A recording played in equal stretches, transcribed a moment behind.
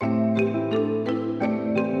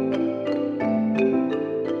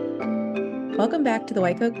Welcome back to the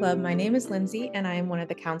White Coat Club. My name is Lindsay, and I am one of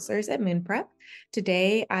the counselors at Moon Prep.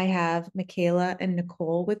 Today, I have Michaela and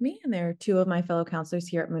Nicole with me, and they're two of my fellow counselors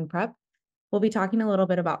here at Moon Prep. We'll be talking a little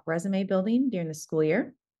bit about resume building during the school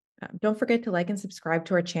year. Don't forget to like and subscribe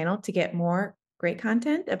to our channel to get more great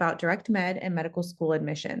content about direct med and medical school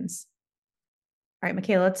admissions. All right,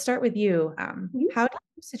 Michaela, let's start with you. How do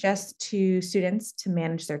you suggest to students to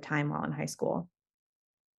manage their time while in high school?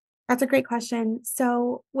 That's a great question.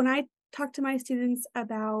 So, when I talk to my students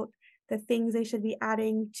about the things they should be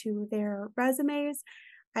adding to their resumes,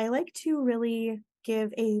 I like to really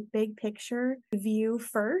give a big picture view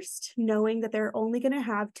first, knowing that they're only going to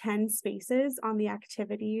have 10 spaces on the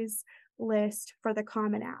activities list for the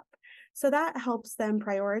Common App. So that helps them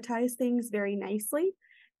prioritize things very nicely.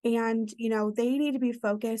 And, they need to be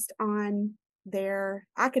focused on their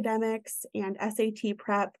academics and SAT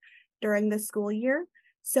prep during the school year.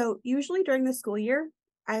 So, usually during the school year,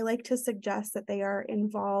 I like to suggest that they are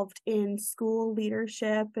involved in school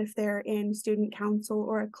leadership if they're in student council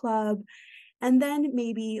or a club, and then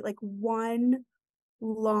maybe like one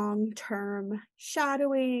long term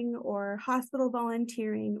shadowing or hospital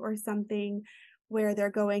volunteering or something where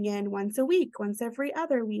they're going in once a week, once every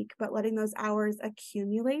other week, but letting those hours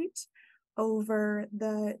accumulate over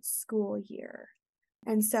the school year.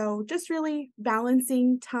 And so just really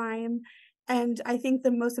balancing time. And I think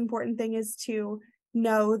the most important thing is to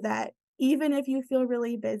know that even if you feel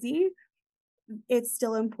really busy, it's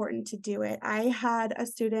still important to do it. I had a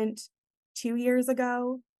student 2 years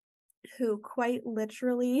ago who quite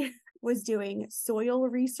literally was doing soil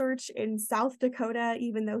research in South Dakota,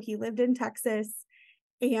 even though he lived in Texas.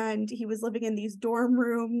 And he was living in these dorm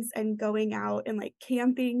rooms and going out and like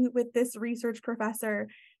camping with this research professor.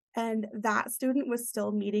 And that student was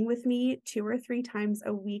still meeting with me 2 or 3 times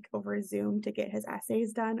a week over Zoom to get his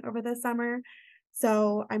essays done over the summer.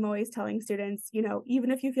 So I'm always telling students,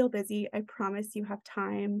 even if you feel busy, I promise you have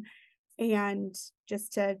time and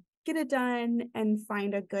just to get it done and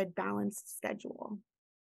find a good balanced schedule.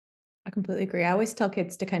 I completely agree. I always tell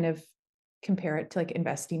kids to kind of compare it to like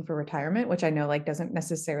investing for retirement, which I know like doesn't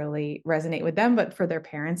necessarily resonate with them, but for their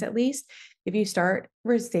parents at least, if you start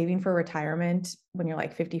saving for retirement when you're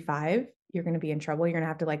like 55, you're going to be in trouble. You're going to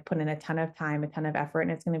have to like put in a ton of time, a ton of effort,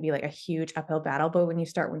 and it's going to be like a huge uphill battle. But when you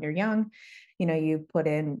start when you're young, you put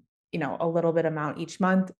in, a little bit amount each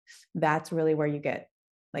month. That's really where you get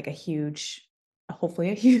like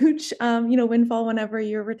hopefully a huge, windfall whenever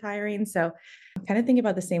you're retiring. So kind of think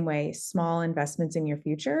about the same way. Small investments in your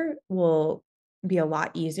future will be a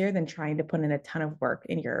lot easier than trying to put in a ton of work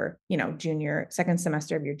in your, second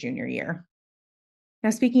semester of your junior year.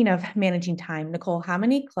 Now, speaking of managing time, Nicole, how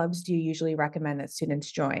many clubs do you usually recommend that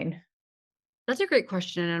students join? That's a great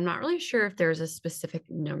question, and I'm not really sure if there's a specific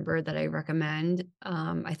number that I recommend.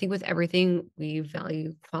 I think with everything, we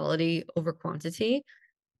value quality over quantity.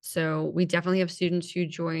 So we definitely have students who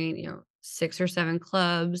join, 6 or 7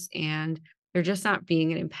 clubs, and they're just not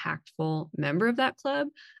being an impactful member of that club.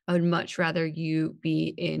 I would much rather you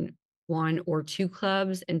be in 1 or 2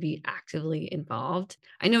 clubs and be actively involved.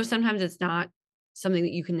 I know sometimes it's not something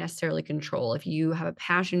that you can necessarily control. If you have a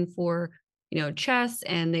passion for, chess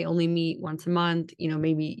and they only meet once a month,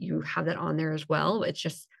 maybe you have that on there as well. It's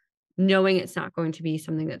just knowing it's not going to be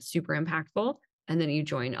something that's super impactful, and then you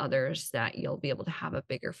join others that you'll be able to have a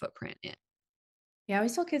bigger footprint in. Yeah, I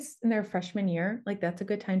always tell kids in their freshman year, like that's a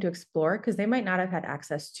good time to explore because they might not have had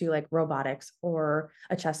access to like robotics or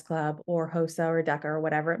a chess club or HOSA or DECA or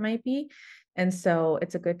whatever it might be. And so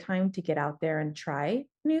it's a good time to get out there and try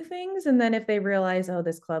new things. And then if they realize, oh,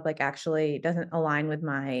 this club like actually doesn't align with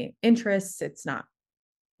my interests, it's not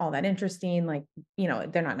all that interesting, like,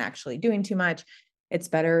 they're not actually doing too much. It's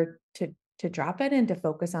better to drop it and to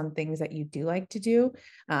focus on things that you do like to do,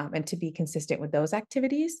 and to be consistent with those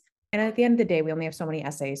activities. And at the end of the day, we only have so many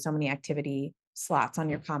essays, so many activity slots on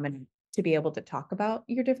your common to be able to talk about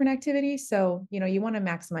your different activities. So, you want to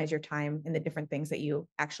maximize your time in the different things that you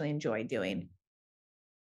actually enjoy doing.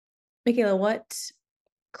 Michaela, what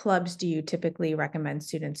clubs do you typically recommend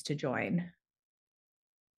students to join?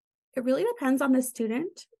 It really depends on the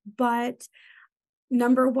student, but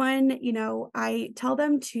number one, I tell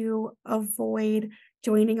them to avoid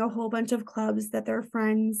joining a whole bunch of clubs that their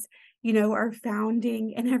friends, are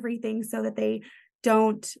founding and everything so that they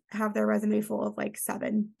don't have their resume full of like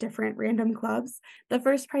 7 different random clubs. The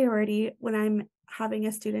first priority when I'm having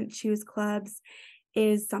a student choose clubs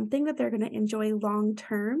is something that they're going to enjoy long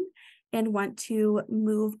term and want to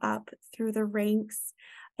move up through the ranks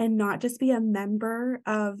and not just be a member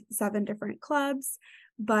of 7 different clubs,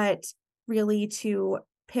 but really to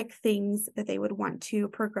pick things that they would want to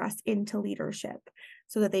progress into leadership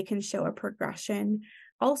so that they can show a progression.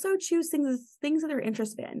 Also choose things that they're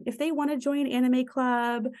interested in. If they want to join anime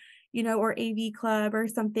club, or AV club or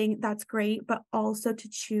something, that's great, but also to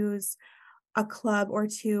choose a club or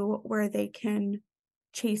two where they can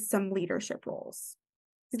chase some leadership roles.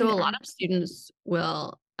 So a lot of students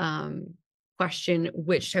will question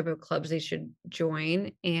which type of clubs they should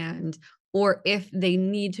join, or if they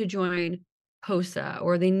need to join HOSA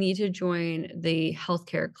or they need to join the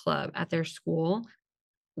healthcare club at their school.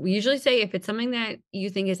 We usually say if it's something that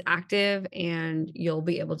you think is active and you'll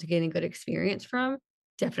be able to gain a good experience from,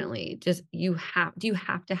 definitely. Just do you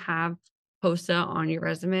have to have HOSA on your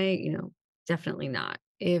resume? Definitely not.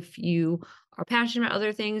 If you are passionate about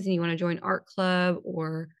other things and you want to join art club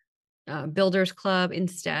or builders club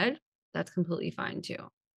instead, that's completely fine too.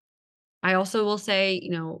 I also will say,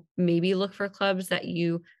 maybe look for clubs that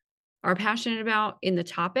you are passionate about in the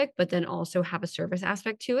topic, but then also have a service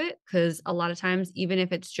aspect to it. Because a lot of times, even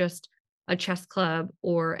if it's just a chess club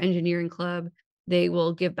or engineering club, they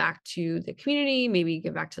will give back to the community, maybe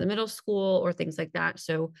give back to the middle school or things like that.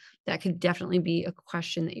 So that could definitely be a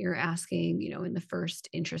question that you're asking, in the first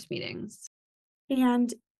interest meetings.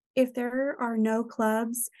 And if there are no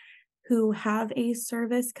clubs who have a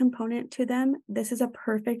service component to them, this is a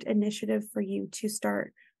perfect initiative for you to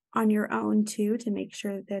start on your own too, to make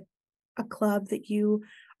sure that a club that you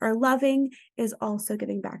are loving is also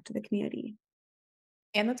giving back to the community.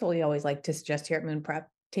 And that's what we always like to suggest here at Moon Prep,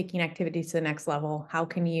 taking activities to the next level. How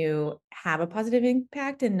can you have a positive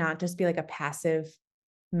impact and not just be like a passive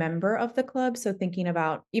member of the club? So thinking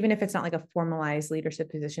about, even if it's not like a formalized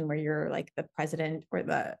leadership position where you're like the president or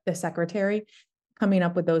the secretary, coming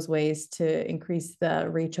up with those ways to increase the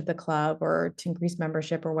reach of the club or to increase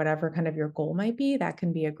membership or whatever kind of your goal might be, that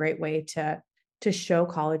can be a great way to show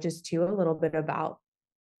colleges too a little bit about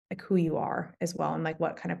like who you are as well and like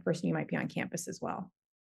what kind of person you might be on campus as well.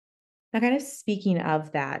 Now, kind of speaking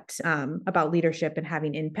of that, about leadership and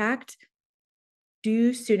having impact,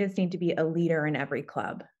 do students need to be a leader in every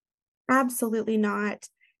club? Absolutely not.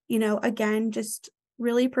 Again, just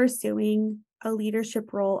really pursuing a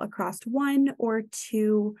leadership role across one or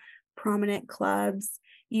two prominent clubs.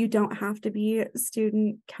 You don't have to be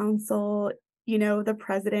student council, the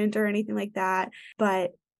president or anything like that.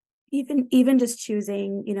 But even just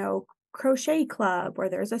choosing, crochet club where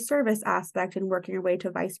there's a service aspect and working your way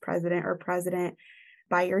to vice president or president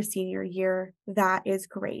by your senior year, that is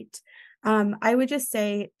great. I would just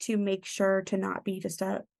say to make sure to not be just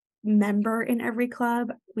a member in every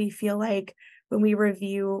club. We feel like when we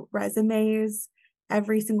review resumes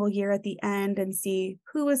every single year at the end and see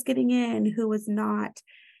who was getting in, who was not,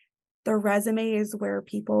 the resumes where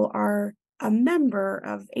people are a member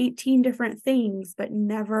of 18 different things but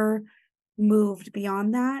never moved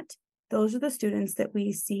beyond that, those are the students that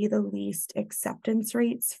we see the least acceptance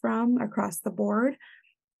rates from across the board.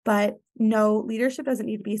 But no, leadership doesn't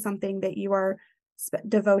need to be something that you are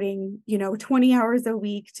devoting, 20 hours a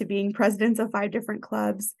week to being presidents of 5 different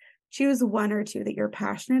clubs. Choose one or two that you're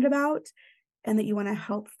passionate about and that you want to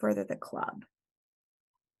help further the club.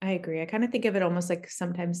 I agree. I kind of think of it almost like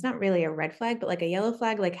sometimes not really a red flag, but like a yellow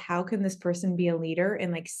flag. Like, how can this person be a leader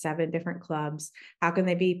in like 7 different clubs? How can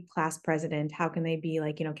they be class president? How can they be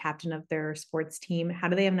like, captain of their sports team? How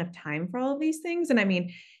do they have enough time for all of these things? And I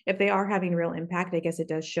mean, if they are having real impact, I guess it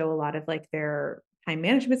does show a lot of like their time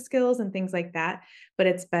management skills and things like that. But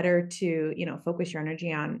it's better to, focus your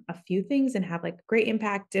energy on a few things and have like great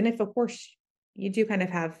impact. And if, of course, you do kind of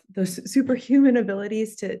have those superhuman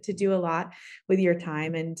abilities to do a lot with your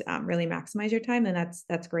time and really maximize your time, then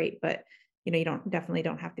that's great. But you definitely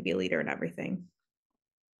don't have to be a leader in everything.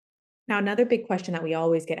 Now, another big question that we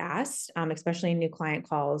always get asked, especially in new client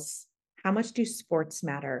calls: how much do sports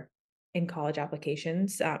matter in college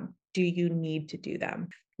applications? Do you need to do them?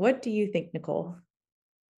 What do you think, Nicole?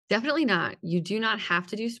 Definitely not. You do not have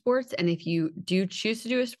to do sports. And if you do choose to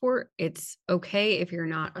do a sport, it's okay if you're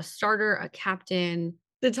not a starter, a captain,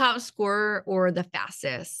 the top scorer, or the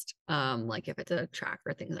fastest, like if it's a track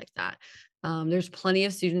or things like that. There's plenty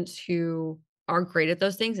of students who are great at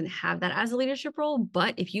those things and have that as a leadership role.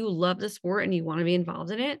 But if you love the sport and you want to be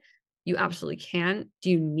involved in it, you absolutely can. Do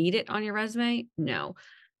you need it on your resume? No.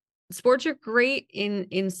 Sports are great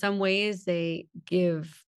in some ways. They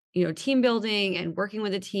give, team building and working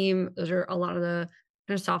with a team. Those are a lot of the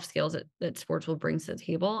kind of soft skills that sports will bring to the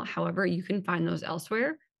table. However, you can find those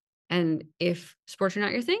elsewhere. And if sports are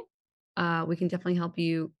not your thing, we can definitely help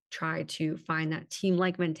you try to find that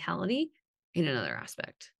team-like mentality in another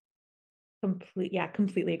aspect.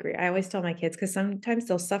 Completely agree. I always tell my kids, because sometimes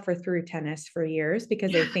they'll suffer through tennis for years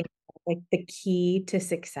because they think like the key to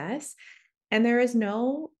success. And there is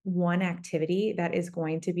no one activity that is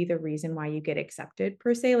going to be the reason why you get accepted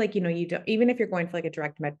per se. Like, you don't, even if you're going for like a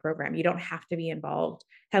direct med program, you don't have to be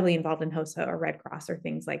heavily involved in HOSA or Red Cross or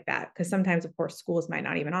things like that. Cause sometimes, of course, schools might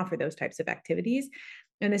not even offer those types of activities.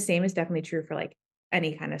 And the same is definitely true for like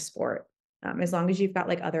any kind of sport. As long as you've got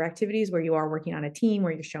like other activities where you are working on a team,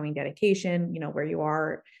 where you're showing dedication, where you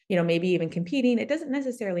are, maybe even competing, it doesn't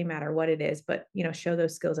necessarily matter what it is, but, show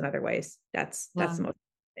those skills in other ways. That's the most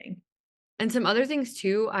thing. And some other things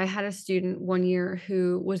too. I had a student one year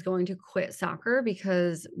who was going to quit soccer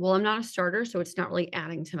because, well, I'm not a starter, so it's not really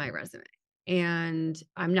adding to my resume. And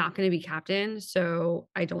I'm not going to be captain. So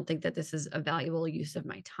I don't think that this is a valuable use of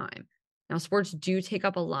my time. Now, sports do take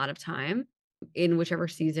up a lot of time in whichever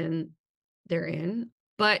season they're in.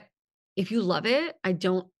 But if you love it, I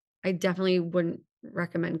definitely wouldn't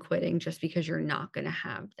recommend quitting just because you're not going to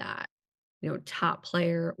have that, top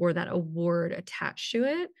player or that award attached to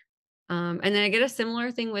it. And then I get a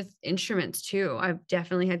similar thing with instruments too. I've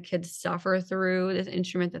definitely had kids suffer through this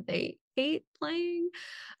instrument that they hate playing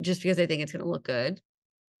just because they think it's going to look good.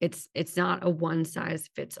 It's not a one size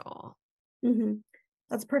fits all. Hmm.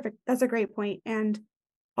 That's perfect. That's a great point. And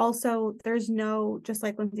also, there's no, just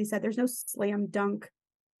like Lindsay said, there's no slam dunk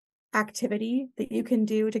activity that you can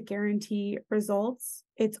do to guarantee results.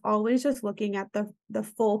 It's always just looking at the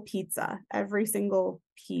full pizza. Every single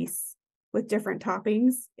piece with different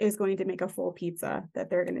toppings is going to make a full pizza that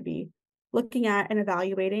they're going to be looking at and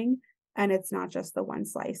evaluating. And it's not just the one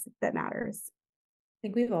slice that matters. I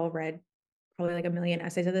think we've all read probably like a million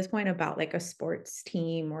essays at this point about like a sports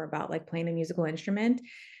team or about like playing a musical instrument,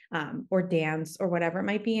 or dance or whatever it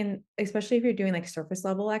might be. And especially if you're doing like surface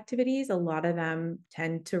level activities, a lot of them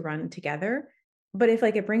tend to run together. But if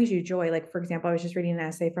like it brings you joy, like for example, I was just reading an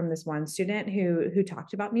essay from this one student who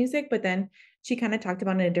talked about music, but then she kind of talked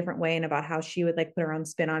about it in a different way and about how she would like put her own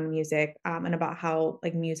spin on music, and about how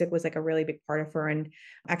like music was like a really big part of her, and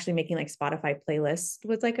actually making like Spotify playlists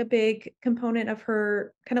was like a big component of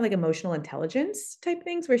her kind of like emotional intelligence type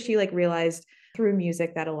things, where she like realized through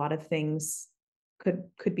music that a lot of things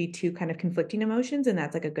could be two kind of conflicting emotions, and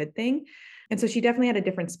that's like a good thing. And so she definitely had a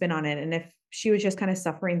different spin on it. And if she was just kind of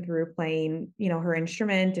suffering through playing, her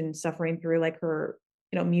instrument and suffering through like her,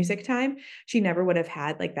 music time, she never would have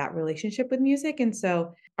had like that relationship with music. And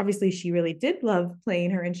so obviously she really did love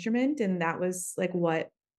playing her instrument. And that was like what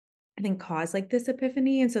I think caused like this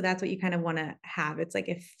epiphany. And so that's what you kind of want to have. It's like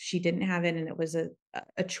if she didn't have it and it was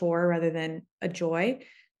a chore rather than a joy,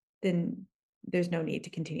 then there's no need to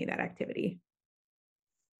continue that activity.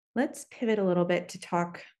 Let's pivot a little bit to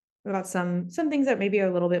talk about some things that maybe are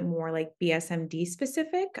a little bit more like BSMD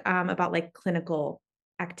specific, about like clinical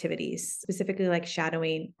activities, specifically like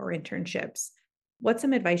shadowing or internships. What's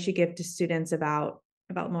some advice you give to students about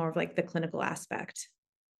more of like the clinical aspect?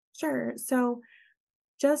 Sure. So,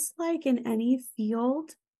 just like in any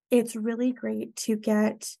field, it's really great to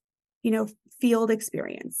get, you know, field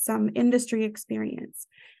experience, some industry experience.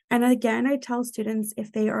 And again, I tell students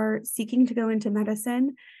if they are seeking to go into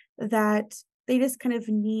medicine, that they just kind of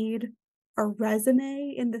need a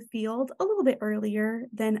resume in the field a little bit earlier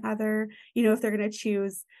than other, if they're going to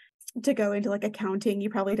choose to go into like accounting, you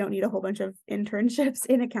probably don't need a whole bunch of internships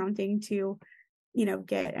in accounting to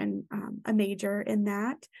get a major in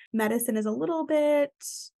that. Medicine is a little bit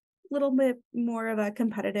more of a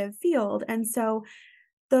competitive field. And so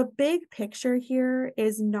the big picture here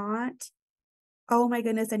is not, oh my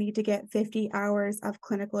goodness, I need to get 50 hours of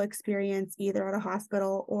clinical experience either at a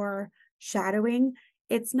hospital or shadowing.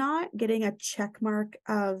 It's not getting a check mark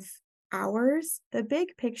of hours. The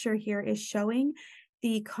big picture here is showing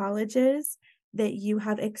the colleges that you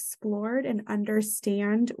have explored and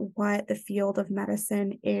understand what the field of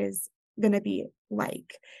medicine is going to be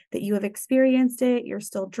like, that you have experienced it, you're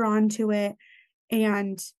still drawn to it,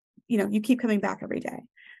 and you keep coming back every day.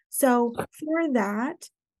 So for that,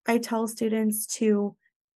 I tell students to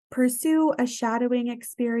pursue a shadowing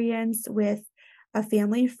experience with a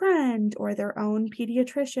family friend or their own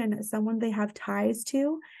pediatrician, someone they have ties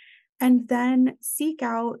to, and then seek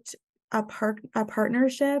out a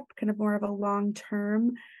partnership, kind of more of a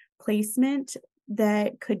long-term placement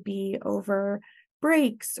that could be over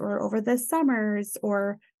breaks or over the summers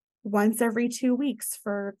or once every 2 weeks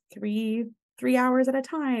for three hours at a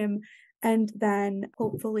time. And then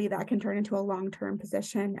hopefully that can turn into a long-term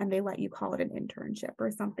position and they let you call it an internship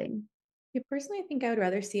or something. Personally, I think I would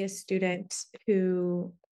rather see a student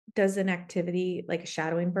who does an activity like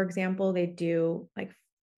shadowing, for example. They do like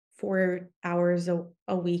 4 hours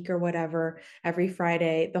a week or whatever every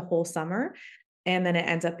Friday the whole summer. and then it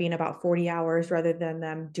ends up being about 40 hours rather than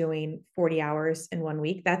them doing 40 hours in 1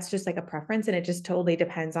 week. That's just like a preference. And it just totally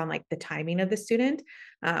depends on like the timing of the student.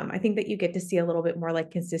 I think that you get to see a little bit more like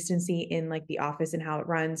consistency in like the office and how it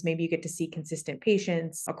runs. Maybe you get to see consistent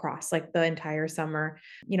patients across like the entire summer.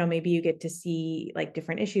 Maybe you get to see like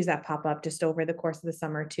different issues that pop up just over the course of the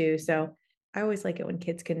summer too. So I always like it when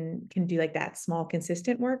kids can do like that small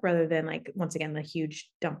consistent work rather than like once again the huge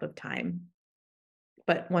dump of time.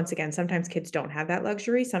 But once again, sometimes kids don't have that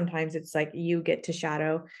luxury. Sometimes it's like you get to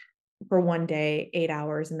shadow for one day, 8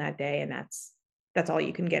 hours in that day, and that's all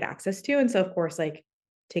you can get access to. And so of course, like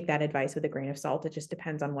take that advice with a grain of salt. It just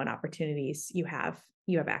depends on what opportunities you have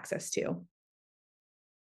access to.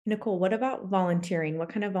 Nicole, what about volunteering? What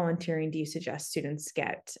kind of volunteering do you suggest students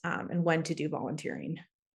get, and when to do volunteering?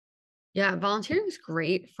 Yeah, volunteering is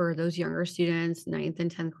great for those younger students, ninth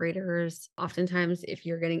and 10th graders. Oftentimes, if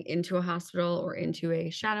you're getting into a hospital or into a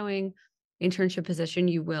shadowing internship position,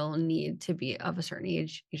 you will need to be of a certain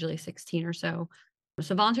age, usually 16 or so.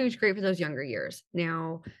 So, volunteering is great for those younger years.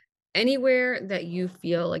 Now, anywhere that you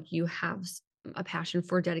feel like you have a passion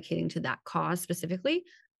for dedicating to that cause specifically,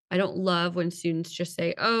 I don't love when students just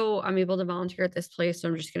say, "Oh, I'm able to volunteer at this place, so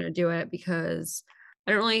I'm just going to do it because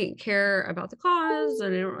I don't really care about the cause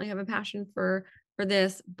and I don't really have a passion for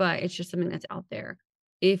this, but it's just something that's out there."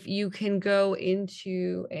 If you can go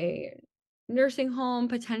into a nursing home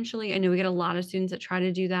potentially, I know we get a lot of students that try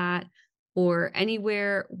to do that, or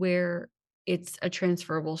anywhere where it's a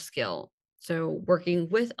transferable skill. So working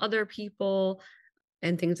with other people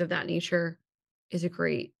and things of that nature is a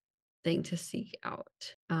great thing to seek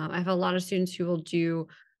out. I have a lot of students who will do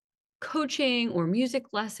coaching or music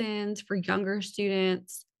lessons for younger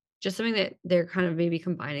students, just something that they're kind of maybe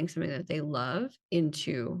combining something that they love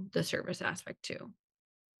into the service aspect too.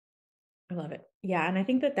 I love it. Yeah, and I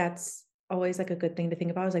think that that's always like a good thing to think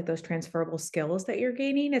about is like those transferable skills that you're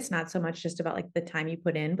gaining. It's not so much just about like the time you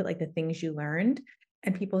put in, but like the things you learned.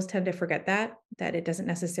 And people tend to forget that it doesn't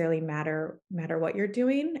necessarily matter what you're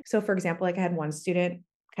doing. So for example, like I had one student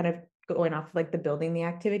kind of going off like the building the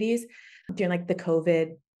activities during like the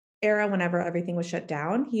COVID era, whenever everything was shut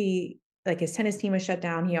down. He like his tennis team was shut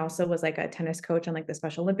down. He also was like a tennis coach on like the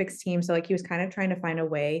Special Olympics team. So like he was kind of trying to find a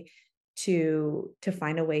way to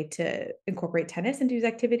find a way to incorporate tennis into his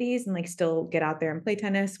activities and like still get out there and play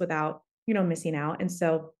tennis without missing out. And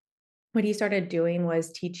so what he started doing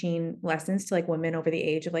was teaching lessons to like women over the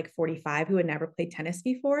age of like 45 who had never played tennis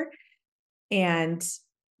before. And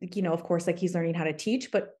of course, like he's learning how to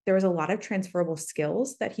teach, but there was a lot of transferable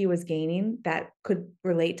skills that he was gaining that could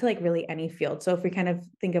relate to like really any field. So if we kind of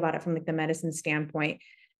think about it from like the medicine standpoint,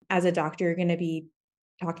 as a doctor, you're going to be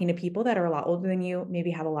talking to people that are a lot older than you,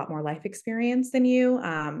 maybe have a lot more life experience than you,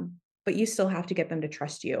 but you still have to get them to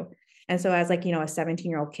trust you. And so as like, a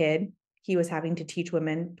 17-year-old kid, he was having to teach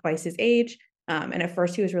women twice his age. And at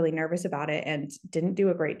first he was really nervous about it and didn't do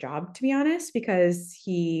a great job, to be honest, because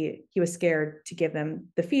he was scared to give them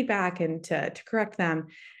the feedback and to correct them.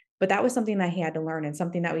 But that was something that he had to learn and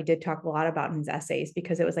something that we did talk a lot about in his essays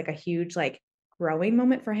because it was like a huge like growing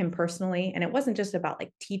moment for him personally. And it wasn't just about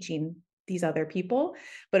like teaching these other people,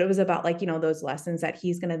 but it was about like, those lessons that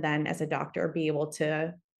he's going to then as a doctor be able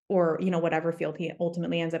to, or, whatever field he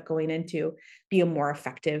ultimately ends up going into, be a more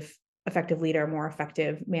effective leader, more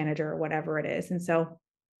effective manager, whatever it is. And so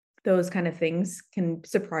those kind of things can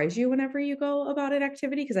surprise you whenever you go about an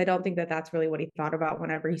activity, because I don't think that that's really what he thought about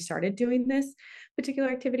whenever he started doing this particular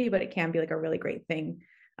activity, but it can be like a really great thing,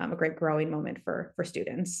 a great growing moment for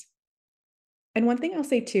students. And one thing I'll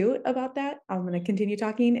say too about that, I'm going to continue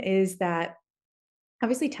talking, is that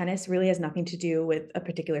obviously tennis really has nothing to do with a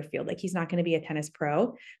particular field. Like he's not going to be a tennis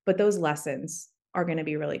pro, but those lessons are going to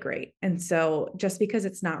be really great. And so just because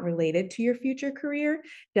it's not related to your future career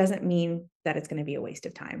doesn't mean that it's going to be a waste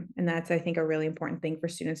of time. And that's, I think, a really important thing for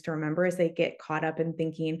students to remember as they get caught up in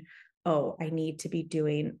thinking, oh, I need to be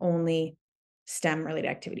doing only STEM related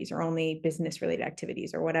activities or only business related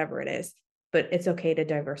activities or whatever it is. But it's okay to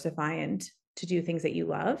diversify and to do things that you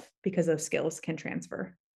love because those skills can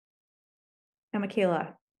transfer. Now,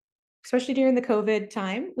 Michaela, especially during the COVID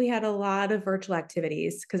time, we had a lot of virtual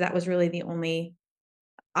activities because that was really the only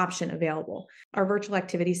option available. Are virtual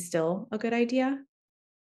activities still a good idea?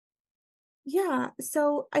 Yeah,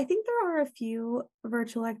 so I think there are a few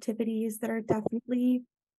virtual activities that are definitely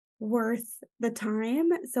worth the time.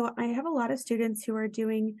 So I have a lot of students who are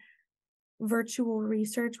doing virtual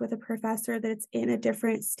research with a professor that's in a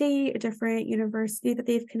different state, a different university that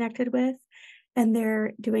they've connected with, and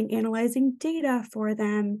they're doing analyzing data for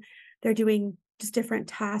them. They're doing just different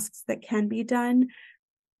tasks that can be done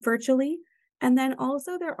virtually. And then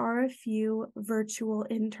also there are a few virtual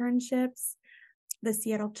internships the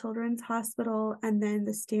Seattle Children's Hospital and then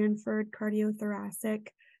the Stanford Cardiothoracic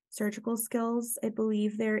Surgical Skills. I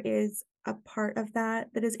believe there is a part of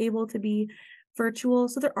that that is able to be virtual.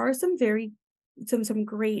 So there are some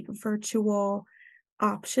great virtual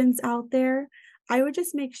options out there. I would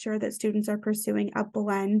just make sure that students are pursuing a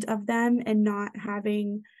blend of them and not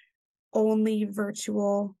having only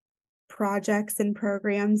virtual projects and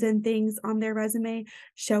programs and things on their resume,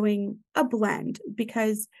 showing a blend,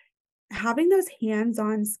 because having those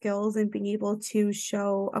hands-on skills and being able to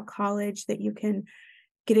show a college that you can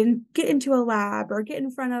get into a lab or get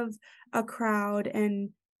in front of a crowd and,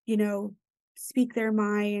 you know, speak their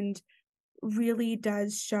mind really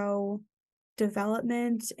does show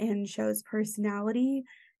development and shows personality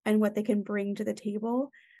and what they can bring to the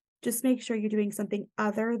table. Just make sure you're doing something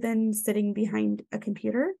other than sitting behind a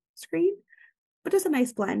computer screen, but just a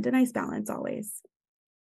nice blend, a nice balance always.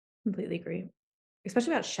 Completely agree.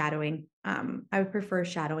 Especially about shadowing. I would prefer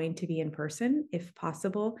shadowing to be in person if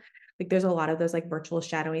possible. Like there's a lot of those like virtual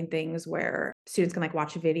shadowing things where students can like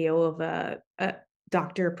watch a video of a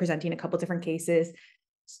doctor presenting a couple different cases.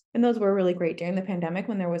 And those were really great during the pandemic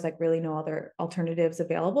when there was like really no other alternatives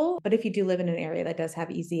available. But if you do live in an area that does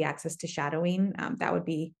have easy access to shadowing, that would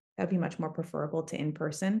be much more preferable to in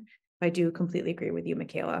person. But I do completely agree with you,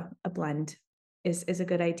 Michaela. A blend is a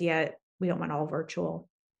good idea. We don't want all virtual.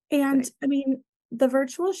 And But I mean, the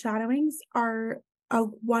virtual shadowings are a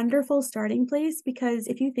wonderful starting place because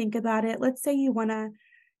if you think about it, let's say you want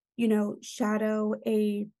to, shadow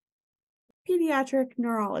a pediatric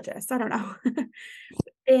neurologist. I don't know.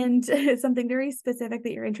 And something very specific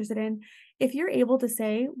that you're interested in. If you're able to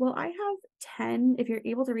say, well, if you're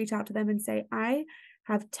able to reach out to them and say, I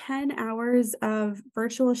have 10 hours of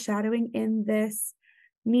virtual shadowing in this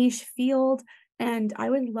niche field, and I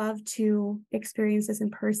would love to experience this in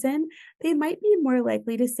person, they might be more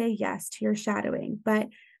likely to say yes to your shadowing. But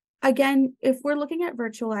again, if we're looking at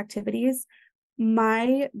virtual activities,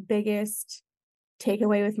 my biggest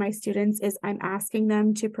takeaway with my students is I'm asking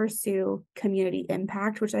them to pursue community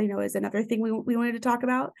impact, which I know is another thing we wanted to talk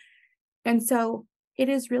about. And so it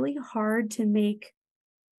is really hard to make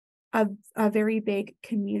a very big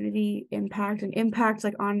community impact, an impact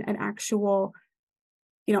like on an actual,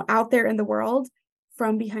 out there in the world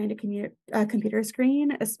from behind a computer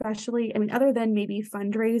screen, especially, I mean, other than maybe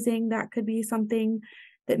fundraising, that could be something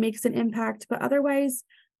that makes an impact. But otherwise,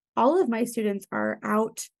 all of my students are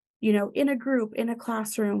out, in a group, in a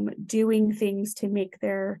classroom, doing things to make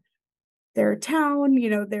their town,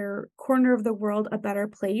 their corner of the world a better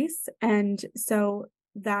place. And so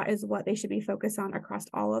that is what they should be focused on across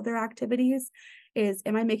all of their activities is,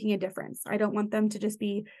 am I making a difference? I don't want them to just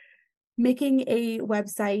be making a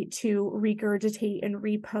website to regurgitate and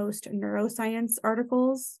repost neuroscience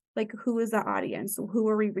articles. Like, who is the audience? Who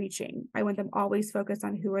are we reaching? I want them always focused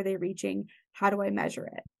on who are they reaching? How do I measure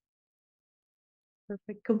it?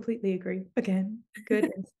 perfect. Completely agree. Again, good.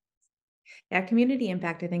 Yeah, community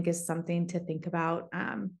impact, I think, is something to think about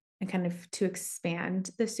and kind of to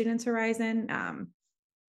expand the student's horizon.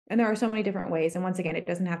 And there are so many different ways. And once again, it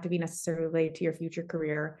doesn't have to be necessarily related to your future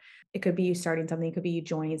career. It could be you starting something, it could be you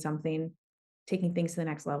joining something, taking things to the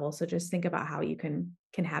next level. So just think about how you can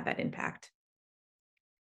have that impact.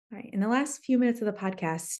 All right. In the last few minutes of the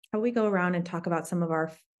podcast, how we go around and talk about some of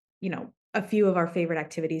our, a few of our favorite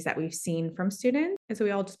activities that we've seen from students. And so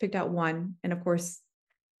we all just picked out one. And of course,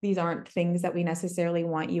 these aren't things that we necessarily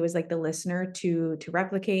want you as like the listener to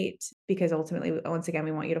replicate, because ultimately, once again,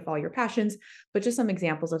 we want you to follow your passions, but just some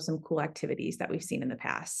examples of some cool activities that we've seen in the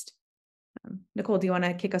past. Nicole, do you want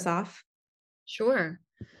to kick us off? Sure.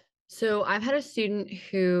 So I've had a student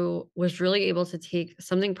who was really able to take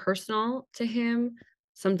something personal to him,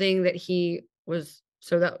 something that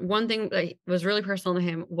that one thing that was really personal to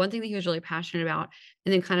him, one thing that he was really passionate about,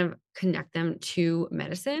 and then kind of connect them to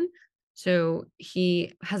medicine. So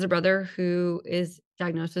he has a brother who is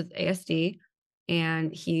diagnosed with ASD,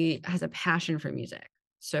 and he has a passion for music.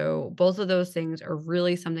 So both of those things are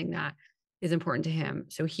really something that is important to him.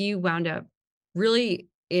 So he wound up really,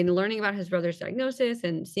 in learning about his brother's diagnosis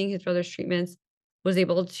and seeing his brother's treatments, was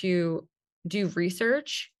able to do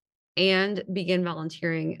research and begin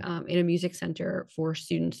volunteering in a music center for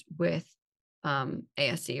students with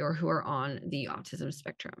ASD or who are on the autism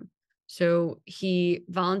spectrum. So he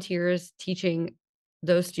volunteers teaching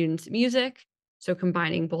those students music. So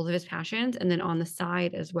combining both of his passions. And then on the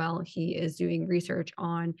side as well, he is doing research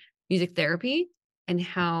on music therapy and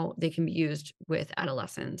how they can be used with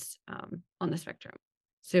adolescents on the spectrum.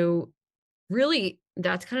 So really,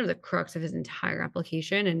 that's kind of the crux of his entire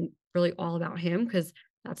application and really all about him, because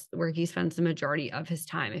that's where he spends the majority of his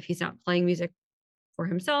time. If he's not playing music for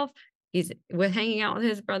himself, he's with hanging out with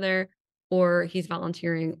his brother, or he's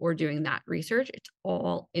volunteering or doing that research. It's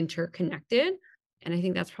all interconnected. And I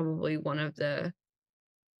think that's probably one of the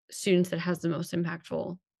students that has the most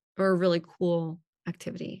impactful or really cool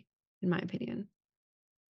activity, in my opinion.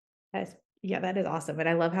 That's yeah, that is awesome. And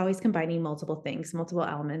I love how he's combining multiple things, multiple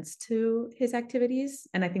elements to his activities.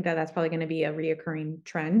 And I think that that's probably going to be a reoccurring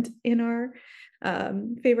trend in our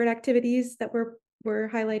favorite activities that we're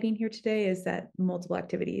highlighting here today is that multiple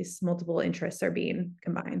activities, multiple interests are being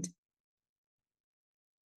combined.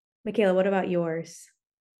 Michaela, what about yours?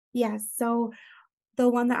 Yes. So the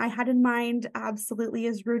one that I had in mind absolutely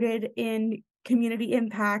is rooted in community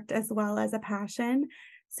impact as well as a passion.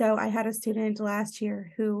 So I had a student last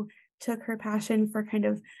year who took her passion for kind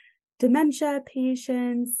of dementia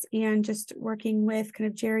patients and just working with kind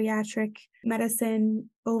of geriatric medicine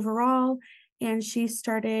overall. And she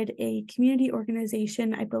started a community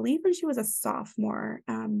organization, I believe, when she was a sophomore,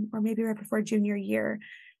 or maybe right before junior year.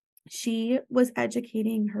 She was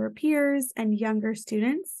educating her peers and younger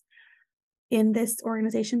students in this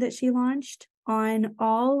organization that she launched on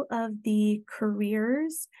all of the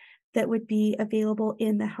careers that would be available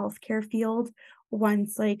in the healthcare field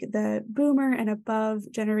once like the boomer and above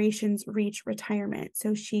generations reach retirement.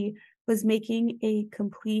 So she was making a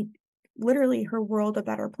complete, literally her world a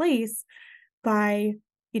better place by,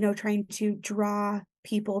 trying to draw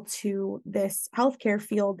people to this healthcare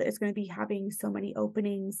field that is going to be having so many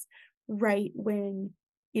openings right when,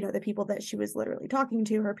 the people that she was literally talking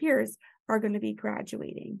to, her peers, are going to be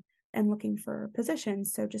graduating and looking for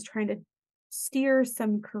positions. So just trying to steer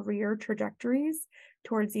some career trajectories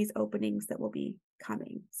towards these openings that will be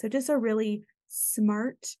coming. So just a really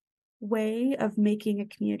smart way of making a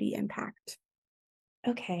community impact.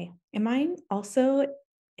 Okay. And mine also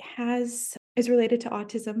is related to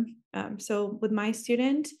autism. So with my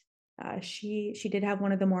student, she did have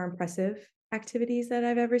one of the more impressive activities that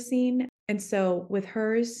I've ever seen. And so with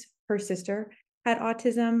hers, her sister had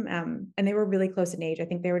autism, and they were really close in age. I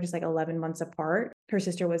think they were just like 11 months apart. Her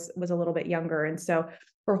sister was a little bit younger, and so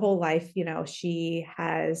her whole life, she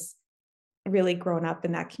has really grown up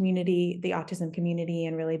in that community, the autism community,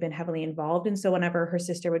 and really been heavily involved. And so whenever her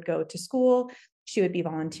sister would go to school, she would be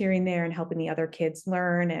volunteering there and helping the other kids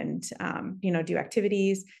learn and, do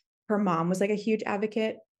activities. Her mom was like a huge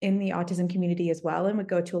advocate in the autism community as well, and would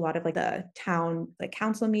go to a lot of like the town, like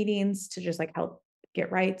council meetings to just like help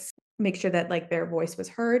get rights, make sure that like their voice was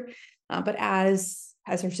heard. But as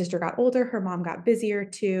her sister got older, her mom got busier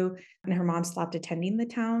too, and her mom stopped attending the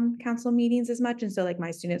town council meetings as much. And so like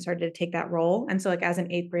my student started to take that role. And so like as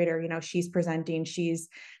an eighth grader, she's presenting, she's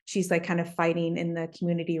like kind of fighting in the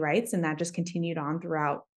community rights, and that just continued on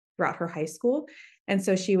throughout her high school. And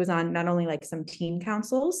so she was on not only like some teen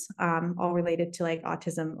councils, all related to like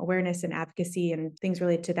autism awareness and advocacy and things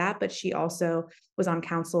related to that, but she also was on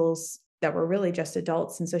councils that were really just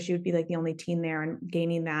adults. And so she would be like the only teen there and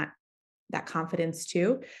gaining that confidence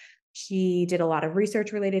too. She did a lot of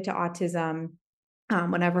research related to autism.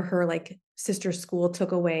 Whenever her like sister's school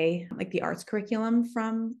took away like the arts curriculum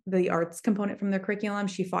from the arts component from their curriculum,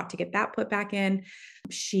 she fought to get that put back in.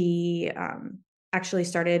 She actually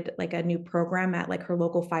started like a new program at like her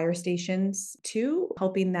local fire stations too,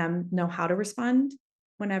 helping them know how to respond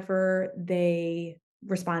whenever they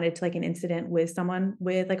responded to like an incident with someone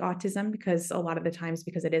with like autism, because a lot of the times,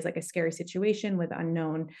 because it is like a scary situation with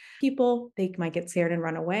unknown people, they might get scared and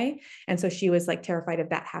run away. And so she was like terrified of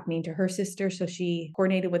that happening to her sister. So she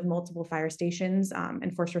coordinated with multiple fire stations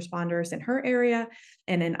and first responders in her area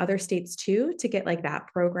and in other states too, to get like that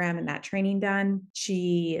program and that training done.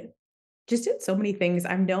 She just did so many things.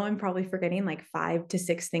 I know I'm probably forgetting like 5 to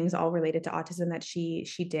 6 things all related to autism that she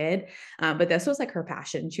did. But this was like her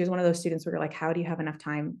passion. She was one of those students where you're like, how do you have enough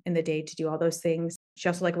time in the day to do all those things? She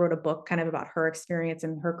also like wrote a book kind of about her experience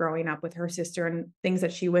and her growing up with her sister and things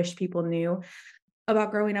that she wished people knew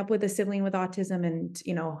about growing up with a sibling with autism and,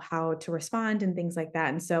 how to respond and things like that.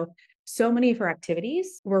 And so many of her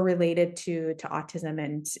activities were related to autism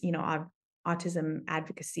and, autism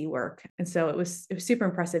advocacy work. And so it was super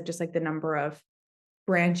impressive, just like the number of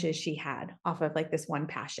branches she had off of like this one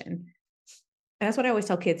passion. And that's what I always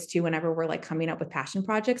tell kids too, whenever we're like coming up with passion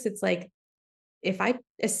projects. It's like, if I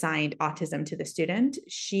assigned autism to the student,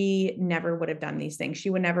 she never would have done these things. She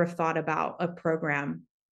would never have thought about a program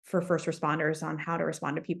for first responders on how to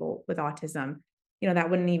respond to people with autism. That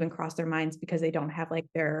wouldn't even cross their minds because they don't have like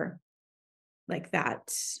their, like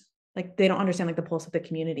that, like they don't understand like the pulse of the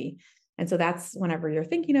community. And so that's whenever you're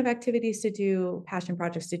thinking of activities to do, passion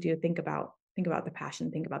projects to do, think about the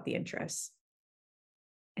passion, think about the interests.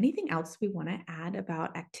 Anything else we want to add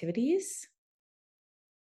about activities?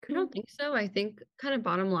 I don't think so. I think kind of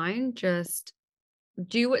bottom line, just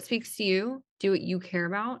do what speaks to you, do what you care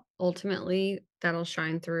about. Ultimately, that'll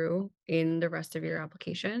shine through in the rest of your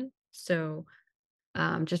application. So,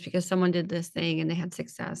 just because someone did this thing and they had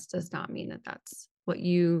success does not mean that that's what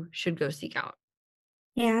you should go seek out.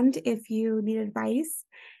 And if you need advice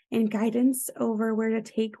and guidance over where to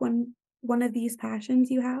take one of these passions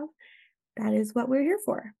you have, that is what we're here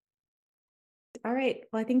for. All right.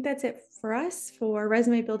 Well, I think that's it for us for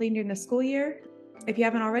resume building during the school year. If you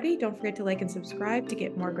haven't already, don't forget to like and subscribe to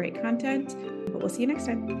get more great content. But we'll see you next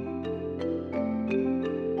time.